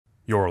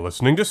You're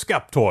listening to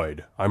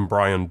Skeptoid. I'm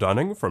Brian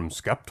Dunning from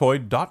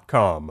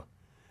Skeptoid.com.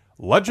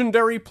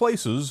 Legendary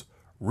places,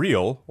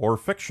 real or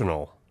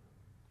fictional?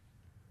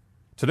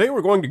 Today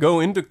we're going to go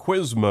into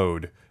quiz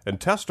mode and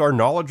test our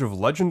knowledge of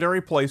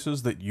legendary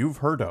places that you've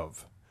heard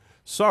of.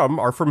 Some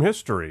are from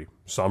history,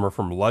 some are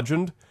from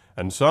legend,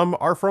 and some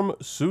are from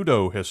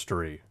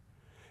pseudo-history.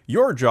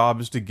 Your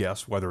job is to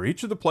guess whether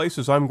each of the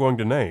places I'm going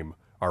to name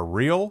are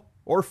real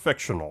or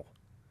fictional.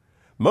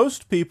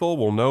 Most people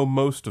will know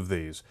most of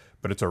these,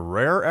 but it's a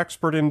rare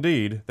expert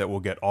indeed that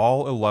will get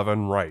all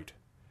 11 right.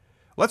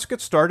 Let's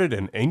get started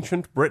in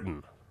ancient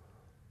Britain.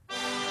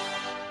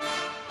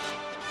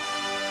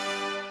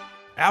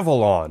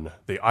 Avalon,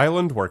 the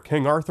island where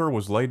King Arthur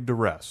was laid to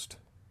rest.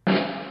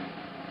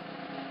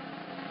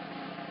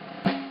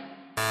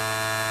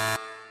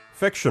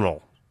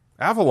 Fictional.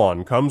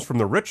 Avalon comes from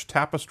the rich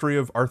tapestry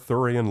of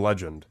Arthurian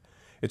legend.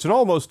 It's an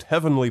almost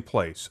heavenly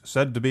place,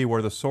 said to be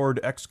where the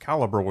sword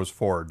Excalibur was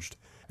forged,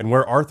 and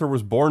where Arthur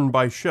was borne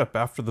by ship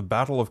after the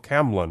Battle of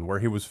Camlann, where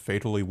he was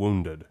fatally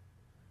wounded.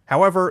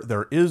 However,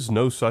 there is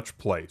no such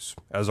place,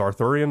 as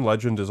Arthurian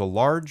legend is a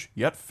large,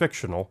 yet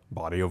fictional,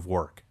 body of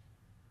work.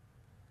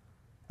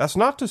 That's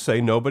not to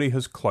say nobody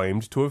has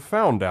claimed to have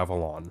found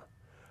Avalon.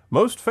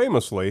 Most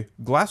famously,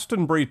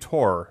 Glastonbury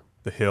Tor,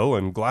 the hill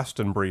in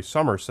Glastonbury,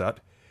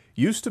 Somerset,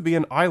 used to be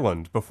an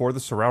island before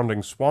the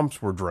surrounding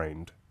swamps were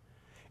drained.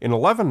 In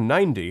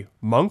 1190,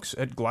 monks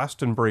at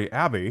Glastonbury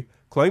Abbey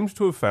claimed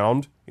to have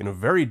found, in a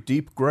very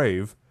deep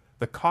grave,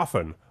 the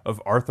coffin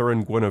of Arthur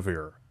and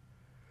Guinevere.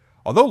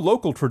 Although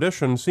local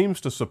tradition seems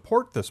to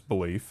support this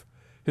belief,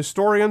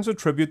 historians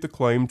attribute the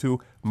claim to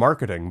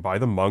marketing by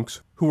the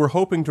monks who were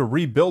hoping to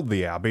rebuild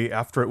the abbey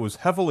after it was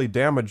heavily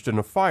damaged in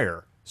a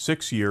fire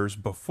 6 years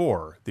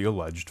before the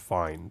alleged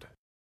find.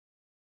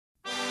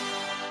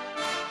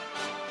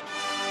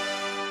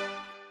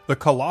 The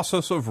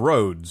Colossus of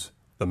Rhodes,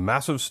 the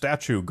massive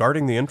statue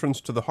guarding the entrance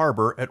to the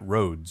harbor at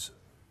Rhodes.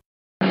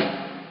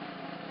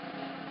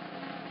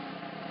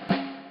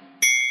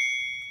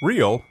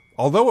 Real,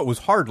 although it was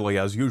hardly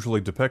as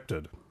usually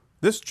depicted.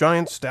 This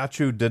giant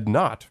statue did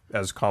not,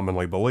 as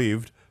commonly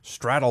believed,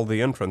 straddle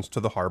the entrance to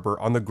the harbor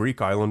on the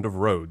Greek island of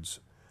Rhodes.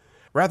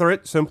 Rather,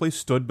 it simply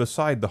stood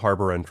beside the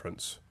harbor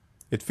entrance.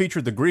 It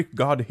featured the Greek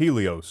god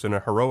Helios in a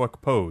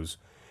heroic pose,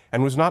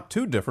 and was not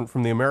too different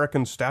from the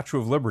American Statue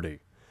of Liberty.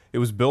 It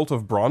was built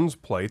of bronze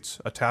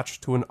plates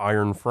attached to an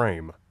iron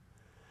frame.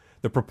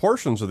 The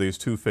proportions of these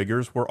two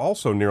figures were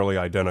also nearly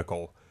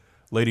identical,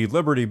 Lady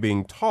Liberty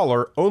being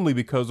taller only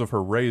because of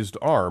her raised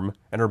arm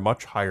and her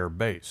much higher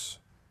base.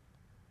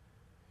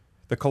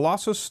 The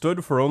Colossus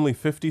stood for only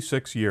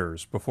 56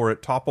 years before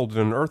it toppled in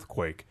an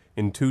earthquake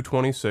in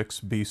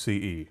 226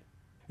 BCE.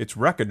 Its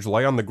wreckage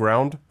lay on the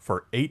ground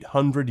for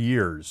 800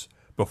 years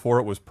before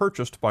it was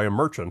purchased by a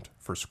merchant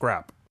for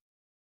scrap.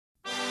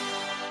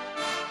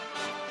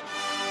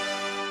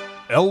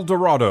 El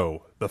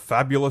Dorado, the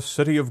fabulous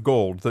city of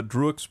gold that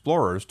drew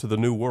explorers to the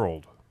New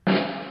World.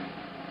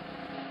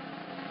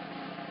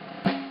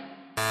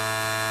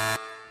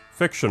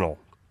 Fictional.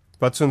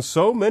 But since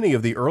so many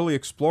of the early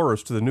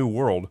explorers to the New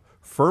World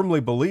firmly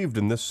believed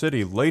in this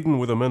city laden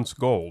with immense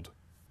gold,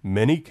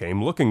 many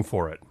came looking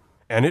for it,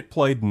 and it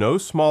played no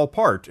small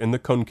part in the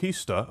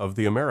conquista of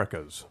the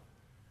Americas.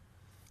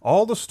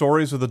 All the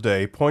stories of the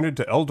day pointed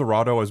to El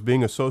Dorado as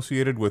being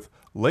associated with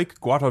Lake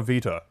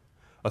Guatavita,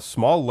 a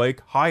small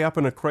lake high up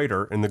in a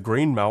crater in the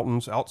Green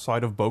Mountains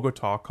outside of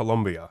Bogotá,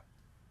 Colombia.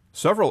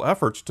 Several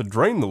efforts to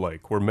drain the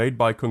lake were made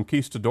by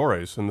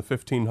conquistadores in the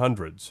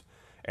 1500s,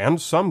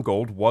 and some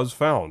gold was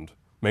found,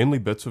 mainly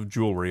bits of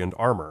jewelry and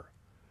armor.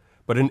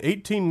 But in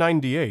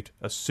 1898,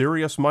 a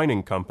serious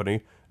mining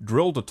company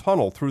drilled a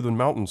tunnel through the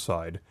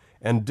mountainside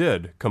and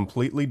did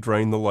completely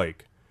drain the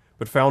lake,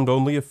 but found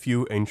only a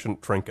few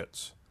ancient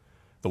trinkets.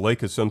 The lake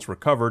has since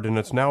recovered, and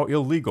it's now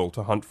illegal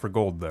to hunt for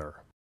gold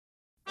there.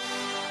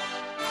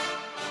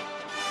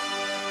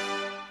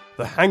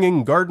 The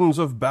Hanging Gardens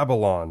of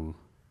Babylon,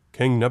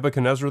 King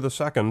Nebuchadnezzar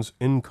II's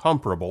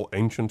incomparable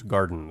ancient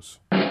gardens.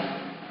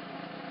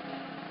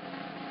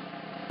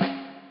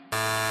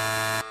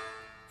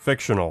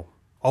 Fictional.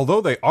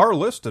 Although they are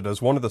listed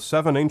as one of the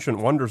 7 ancient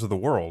wonders of the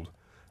world,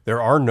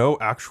 there are no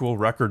actual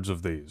records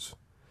of these.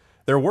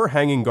 There were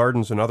hanging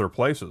gardens in other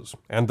places,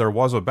 and there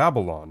was a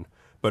Babylon,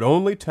 but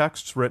only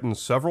texts written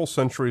several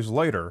centuries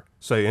later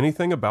say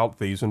anything about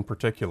these in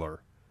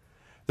particular.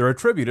 They're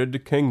attributed to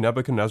King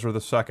Nebuchadnezzar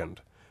II,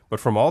 but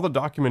from all the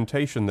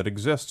documentation that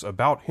exists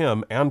about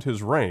him and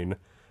his reign,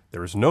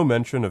 there is no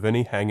mention of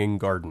any hanging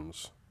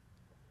gardens.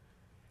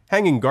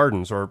 Hanging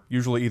gardens are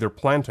usually either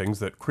plantings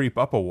that creep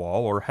up a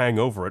wall or hang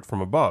over it from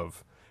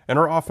above, and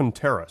are often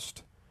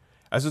terraced.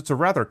 As it's a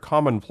rather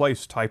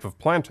commonplace type of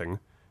planting,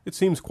 it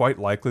seems quite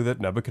likely that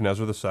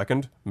Nebuchadnezzar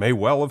II may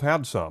well have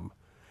had some.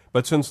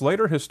 But since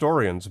later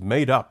historians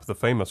made up the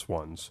famous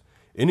ones,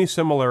 any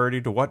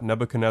similarity to what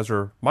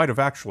Nebuchadnezzar might have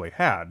actually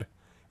had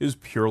is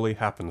purely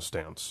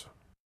happenstance.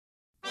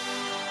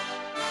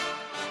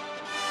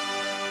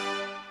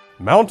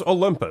 Mount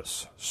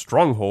Olympus,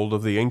 stronghold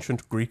of the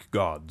ancient Greek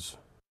gods.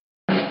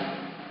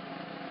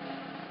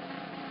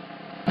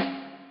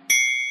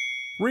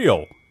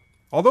 Real.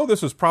 Although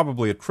this is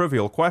probably a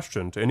trivial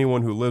question to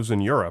anyone who lives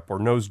in Europe or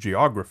knows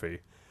geography,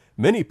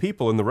 many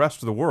people in the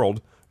rest of the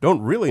world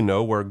don't really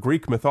know where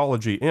Greek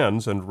mythology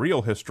ends and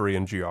real history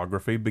and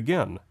geography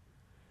begin.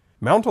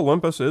 Mount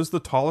Olympus is the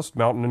tallest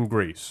mountain in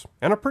Greece,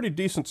 and a pretty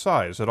decent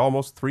size at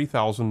almost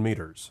 3,000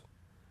 meters.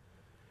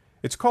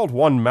 It's called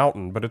one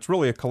mountain, but it's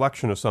really a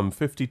collection of some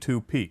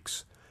 52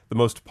 peaks, the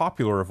most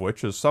popular of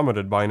which is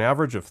summited by an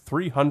average of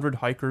 300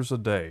 hikers a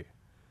day.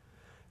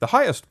 The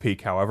highest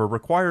peak, however,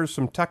 requires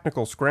some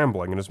technical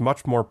scrambling and is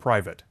much more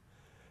private,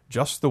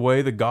 just the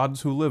way the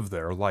gods who live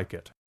there like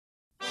it.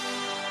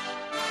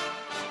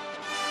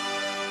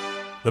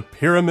 The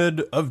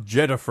Pyramid of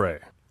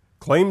Djedefre,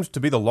 claimed to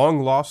be the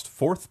long-lost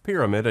fourth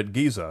pyramid at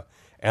Giza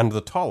and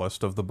the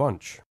tallest of the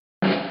bunch.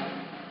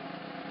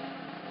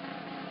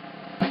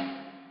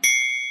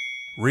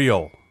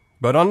 Real,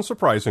 but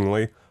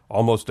unsurprisingly,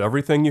 almost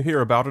everything you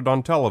hear about it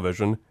on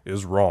television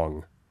is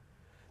wrong.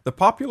 The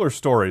popular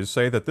stories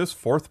say that this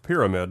fourth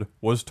pyramid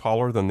was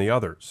taller than the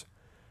others.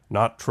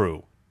 Not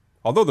true.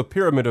 Although the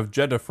Pyramid of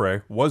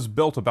Djedefre was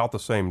built about the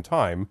same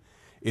time,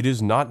 it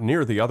is not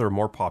near the other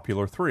more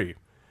popular three.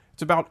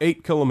 It's about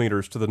 8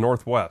 kilometers to the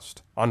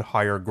northwest, on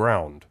higher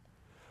ground.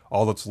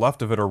 All that's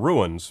left of it are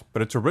ruins,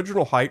 but its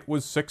original height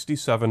was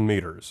 67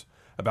 meters,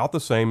 about the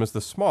same as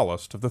the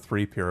smallest of the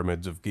three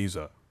pyramids of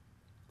Giza.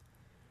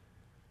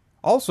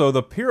 Also,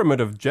 the Pyramid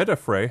of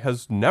Djedefre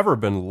has never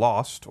been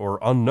lost or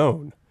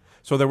unknown,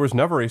 so there was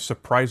never a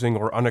surprising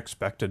or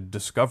unexpected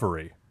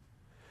discovery.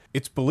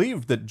 It's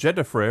believed that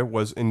Djedefre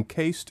was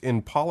encased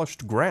in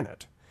polished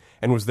granite,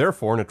 and was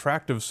therefore an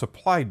attractive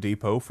supply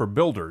depot for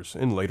builders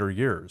in later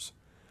years.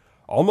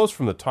 Almost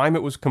from the time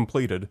it was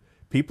completed,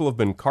 people have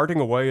been carting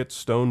away its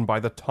stone by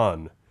the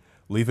ton,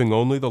 leaving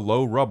only the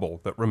low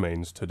rubble that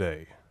remains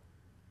today.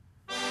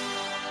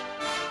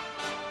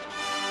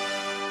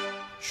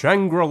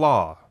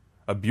 Shangri-la,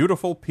 a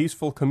beautiful,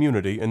 peaceful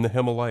community in the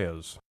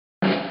Himalayas.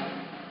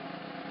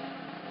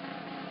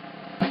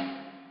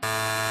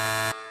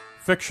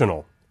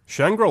 Fictional.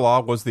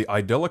 Shangri-La was the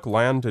idyllic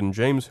land in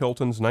James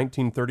Hilton's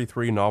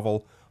 1933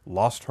 novel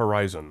Lost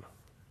Horizon.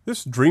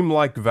 This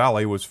dreamlike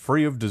valley was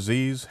free of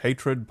disease,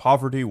 hatred,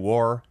 poverty,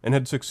 war, and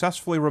had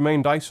successfully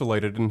remained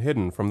isolated and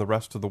hidden from the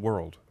rest of the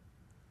world.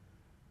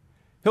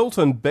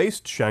 Hilton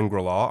based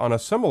Shangri-La on a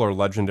similar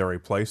legendary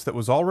place that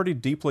was already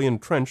deeply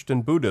entrenched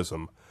in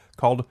Buddhism,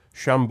 called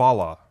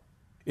Shambhala.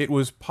 It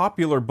was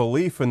popular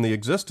belief in the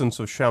existence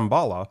of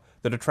Shambhala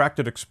that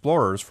attracted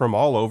explorers from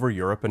all over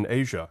Europe and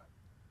Asia.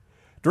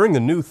 During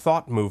the New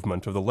Thought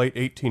movement of the late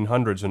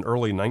 1800s and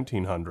early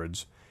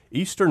 1900s,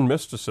 Eastern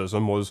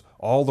mysticism was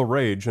all the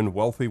rage in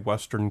wealthy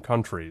Western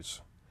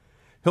countries.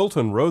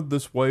 Hilton rode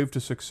this wave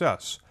to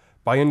success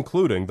by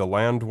including the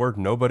land where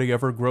nobody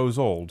ever grows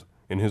old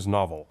in his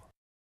novel.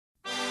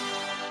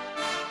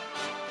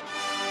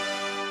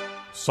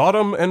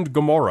 Sodom and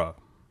Gomorrah,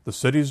 the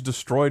cities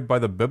destroyed by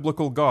the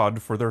biblical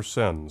God for their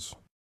sins.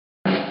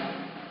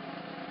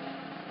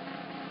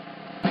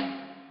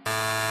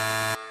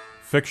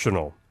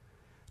 Fictional.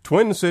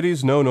 Twin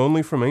cities known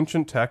only from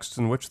ancient texts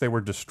in which they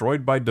were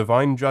destroyed by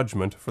divine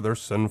judgment for their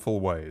sinful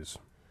ways.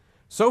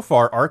 So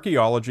far,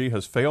 archaeology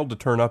has failed to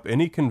turn up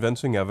any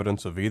convincing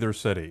evidence of either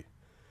city.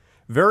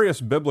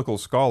 Various biblical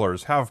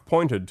scholars have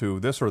pointed to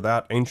this or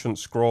that ancient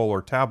scroll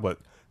or tablet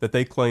that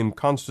they claim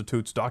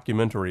constitutes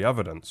documentary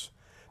evidence,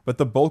 but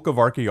the bulk of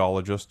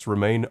archaeologists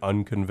remain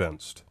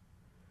unconvinced.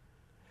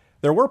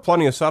 There were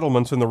plenty of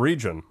settlements in the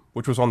region,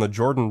 which was on the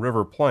Jordan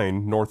River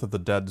plain north of the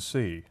Dead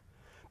Sea.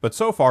 But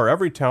so far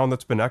every town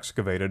that's been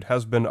excavated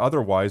has been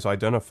otherwise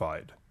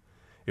identified.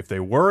 If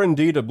they were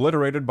indeed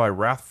obliterated by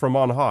wrath from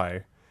on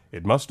high,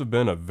 it must have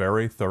been a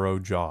very thorough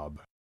job.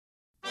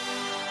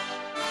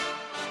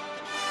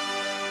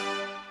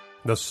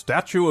 The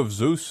Statue of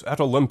Zeus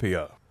at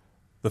Olympia,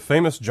 the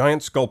famous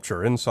giant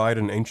sculpture inside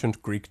an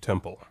ancient Greek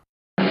temple.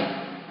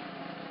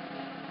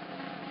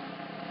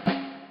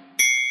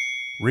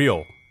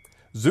 Real.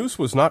 Zeus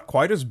was not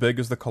quite as big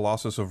as the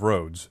Colossus of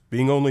Rhodes,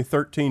 being only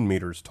 13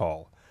 meters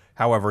tall.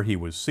 However, he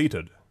was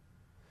seated.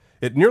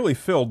 It nearly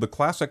filled the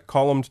classic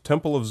columned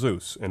Temple of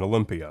Zeus in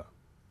Olympia.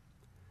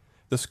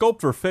 The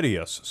sculptor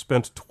Phidias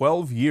spent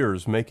 12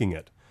 years making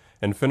it,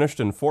 and finished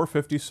in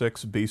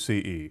 456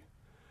 BCE.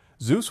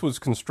 Zeus was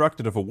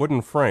constructed of a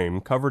wooden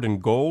frame covered in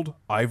gold,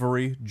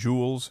 ivory,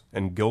 jewels,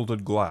 and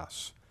gilded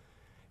glass.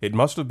 It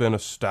must have been a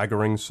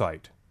staggering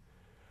sight.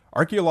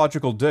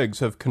 Archaeological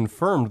digs have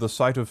confirmed the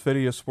site of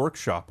Phidias'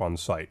 workshop on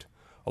site,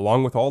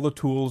 along with all the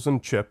tools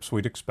and chips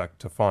we'd expect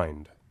to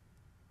find.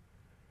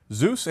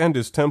 Zeus and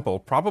his temple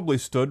probably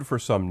stood for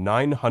some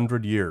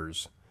 900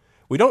 years.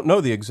 We don't know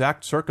the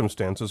exact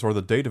circumstances or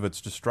the date of its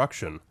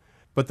destruction,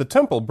 but the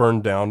temple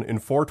burned down in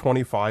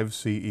 425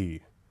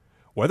 CE.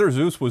 Whether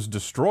Zeus was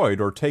destroyed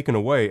or taken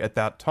away at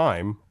that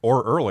time,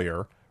 or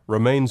earlier,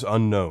 remains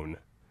unknown.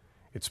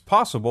 It's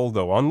possible,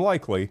 though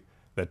unlikely,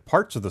 that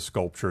parts of the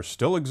sculpture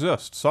still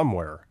exist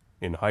somewhere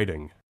in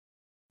hiding.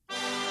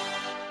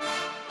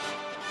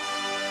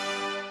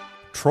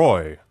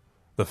 Troy,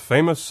 the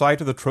famous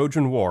site of the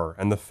Trojan War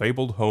and the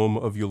fabled home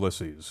of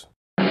Ulysses.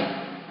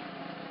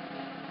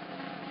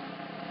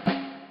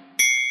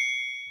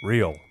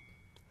 Real.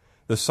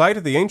 The site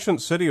of the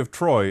ancient city of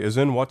Troy is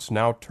in what's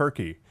now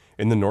Turkey,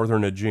 in the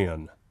northern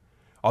Aegean.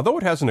 Although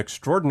it has an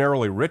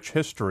extraordinarily rich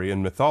history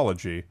and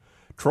mythology,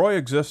 Troy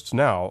exists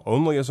now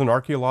only as an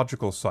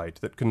archaeological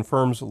site that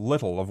confirms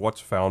little of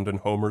what's found in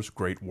Homer's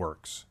great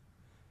works.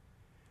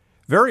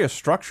 Various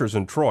structures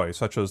in Troy,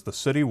 such as the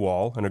city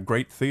wall and a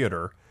great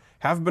theater,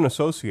 have been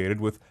associated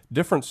with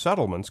different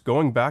settlements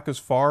going back as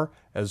far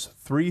as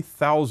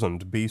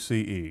 3000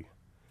 BCE.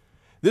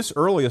 This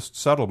earliest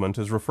settlement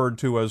is referred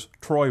to as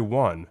Troy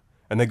I,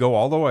 and they go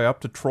all the way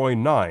up to Troy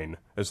IX,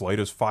 as late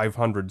as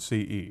 500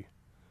 CE.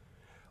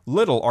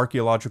 Little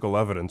archaeological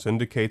evidence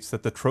indicates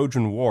that the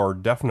Trojan War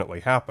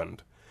definitely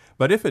happened,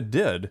 but if it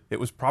did, it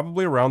was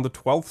probably around the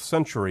 12th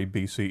century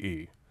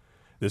BCE.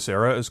 This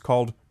era is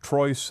called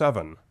Troy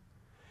VII.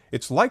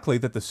 It's likely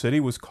that the city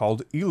was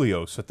called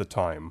Ilios at the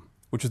time,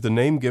 which is the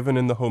name given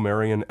in the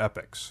Homerian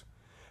epics.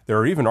 There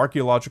are even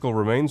archaeological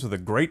remains of the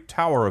great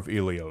tower of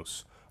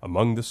Ilios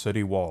among the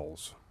city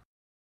walls.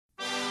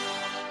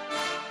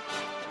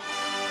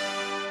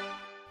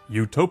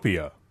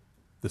 Utopia,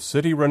 the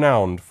city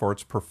renowned for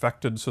its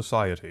perfected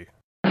society.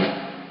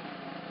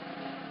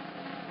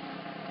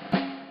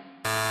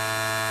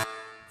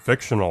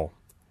 Fictional.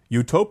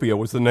 Utopia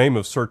was the name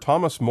of Sir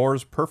Thomas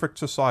More's perfect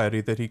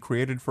society that he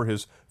created for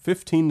his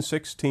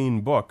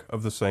 1516 book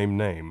of the same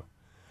name.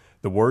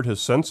 The word has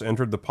since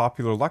entered the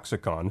popular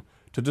lexicon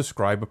to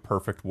describe a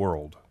perfect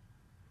world.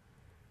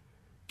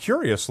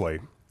 Curiously,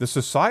 the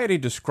society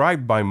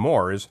described by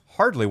More is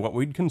hardly what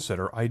we'd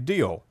consider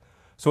ideal,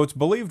 so it's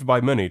believed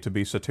by many to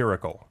be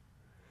satirical.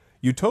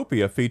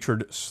 Utopia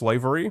featured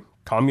slavery,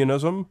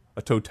 communism,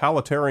 a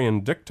totalitarian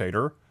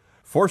dictator,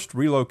 forced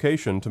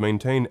relocation to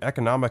maintain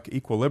economic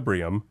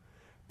equilibrium,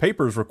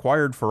 papers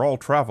required for all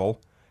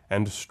travel,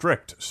 and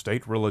strict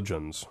state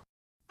religions.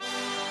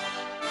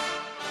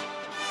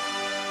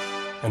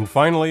 And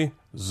finally,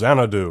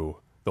 Xanadu,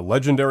 the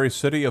legendary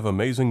city of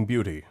amazing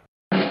beauty.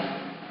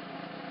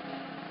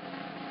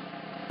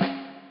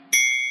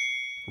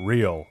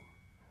 Real.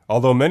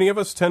 Although many of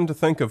us tend to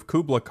think of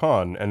Kubla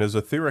Khan and his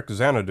etheric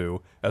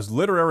Xanadu as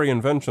literary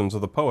inventions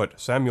of the poet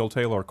Samuel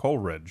Taylor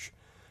Coleridge,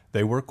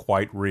 they were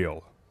quite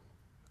real.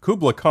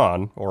 Kubla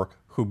Khan, or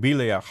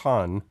Kublai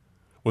Khan,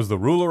 was the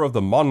ruler of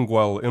the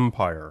Mongol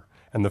Empire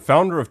and the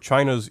founder of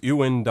China's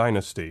Yuan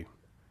dynasty.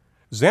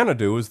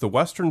 Xanadu is the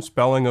western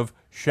spelling of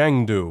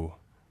Shangdu,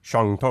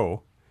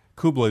 Shangtou,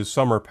 Kublai's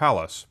summer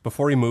palace,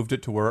 before he moved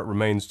it to where it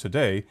remains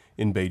today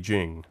in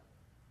Beijing.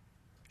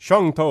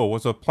 Shangtou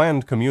was a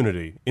planned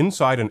community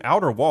inside an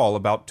outer wall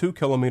about 2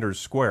 kilometers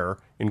square,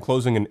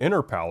 enclosing an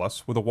inner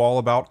palace with a wall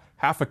about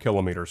half a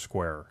kilometer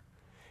square.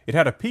 It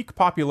had a peak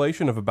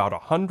population of about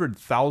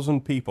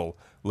 100,000 people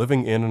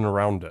living in and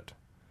around it.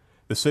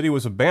 The city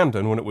was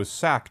abandoned when it was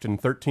sacked in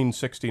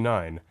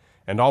 1369,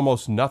 and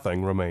almost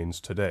nothing remains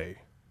today.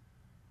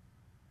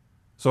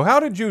 So how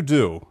did you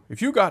do?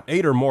 If you got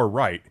 8 or more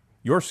right,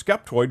 your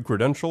Skeptoid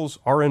credentials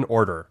are in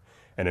order,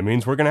 and it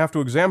means we're going to have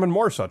to examine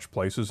more such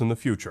places in the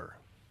future.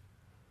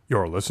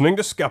 You're listening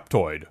to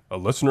Skeptoid, a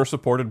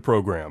listener-supported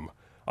program.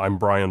 I'm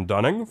Brian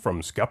Dunning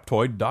from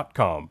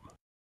Skeptoid.com.